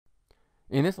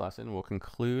In this lesson, we'll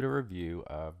conclude a review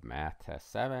of Math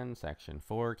Test 7, Section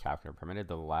 4, Calculator Permitted,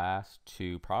 the last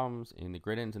two problems in the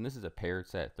grid-ins, and this is a paired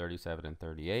set, 37 and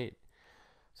 38.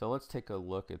 So let's take a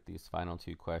look at these final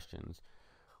two questions.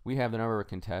 We have the number of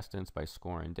contestants by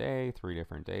score and day, 3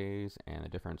 different days, and the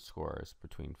different scores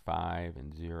between 5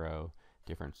 and 0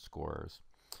 different scores.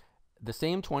 The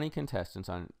same 20 contestants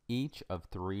on each of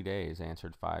 3 days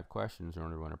answered 5 questions in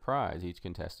order to win a prize. Each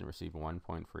contestant received 1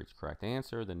 point for each correct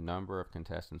answer. The number of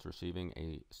contestants receiving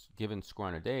a given score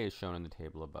on a day is shown in the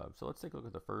table above. So let's take a look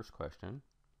at the first question.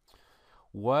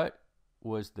 What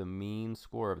was the mean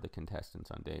score of the contestants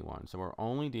on day 1? So we're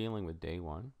only dealing with day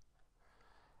 1.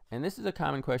 And this is a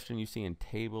common question you see in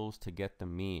tables to get the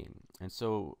mean. And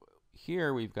so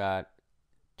here we've got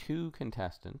 2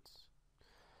 contestants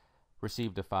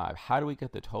received a 5. How do we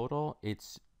get the total?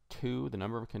 It's 2, the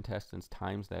number of contestants,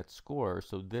 times that score.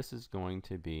 So this is going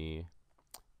to be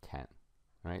 10.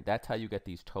 Right? That's how you get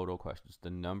these total questions.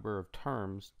 The number of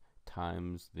terms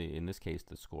times the, in this case,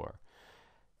 the score.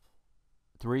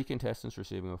 3 contestants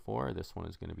receiving a 4. This one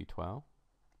is going to be 12.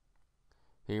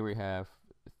 Here we have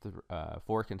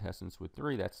 4 contestants with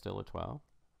 3. That's still a 12.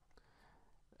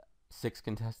 6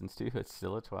 contestants too. It's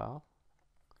still a 12.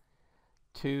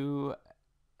 2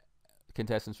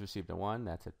 contestants received a 1,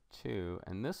 that's a 2,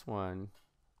 and this one,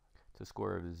 it's a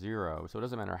score of 0, so it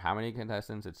doesn't matter how many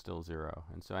contestants, it's still 0.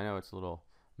 And so I know it's a little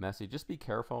messy, just be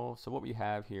careful. So what we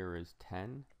have here is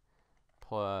 10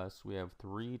 plus, we have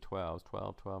 3 12s,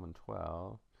 12, 12, and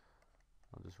 12.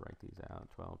 I'll just write these out,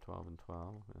 12, 12, and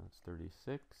 12, that's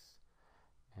 36.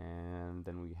 And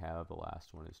then we have the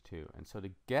last one is 2. And so to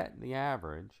get the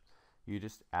average, you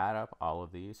just add up all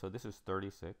of these. So this is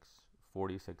 36,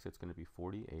 46, it's going to be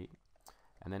 48.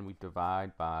 And then we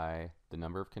divide by the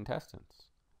number of contestants.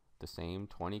 The same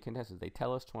 20 contestants. They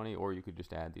tell us 20, or you could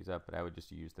just add these up, but I would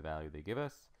just use the value they give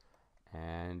us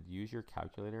and use your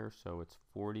calculator. So it's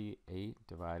 48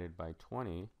 divided by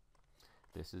 20.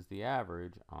 This is the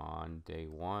average on day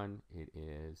 1. It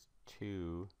is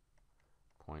 2.4.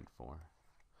 All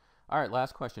right,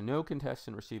 last question. No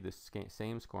contestant received the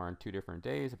same score on 2 different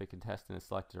days. If a contestant is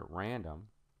selected at random,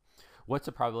 what's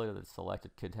the probability that the selected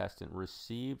contestant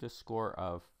received a score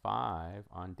of 5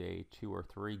 on day 2 or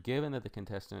 3, given that the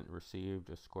contestant received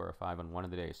a score of 5 on one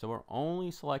of the days? So we're only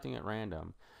selecting at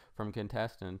random from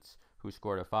contestants who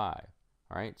scored a 5.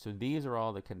 All right, so these are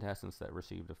all the contestants that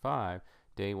received a 5.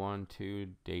 Day 1, 2,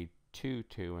 day 2,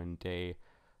 2, and day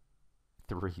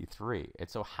 3, 3. And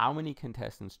so how many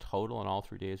contestants total on all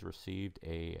 3 days received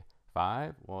a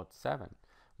 5? Well, it's 7.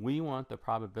 We want the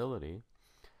probability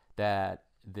that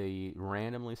the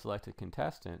randomly selected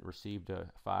contestant received a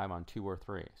 5 on 2 or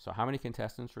 3. So how many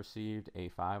contestants received a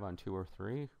 5 on 2 or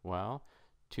 3? Well,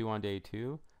 2 on day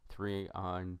 2, 3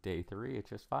 on day 3. It's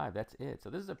just 5. That's it.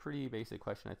 So this is a pretty basic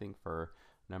question, I think, for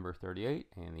number 38,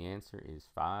 and the answer is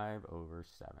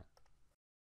 5/7.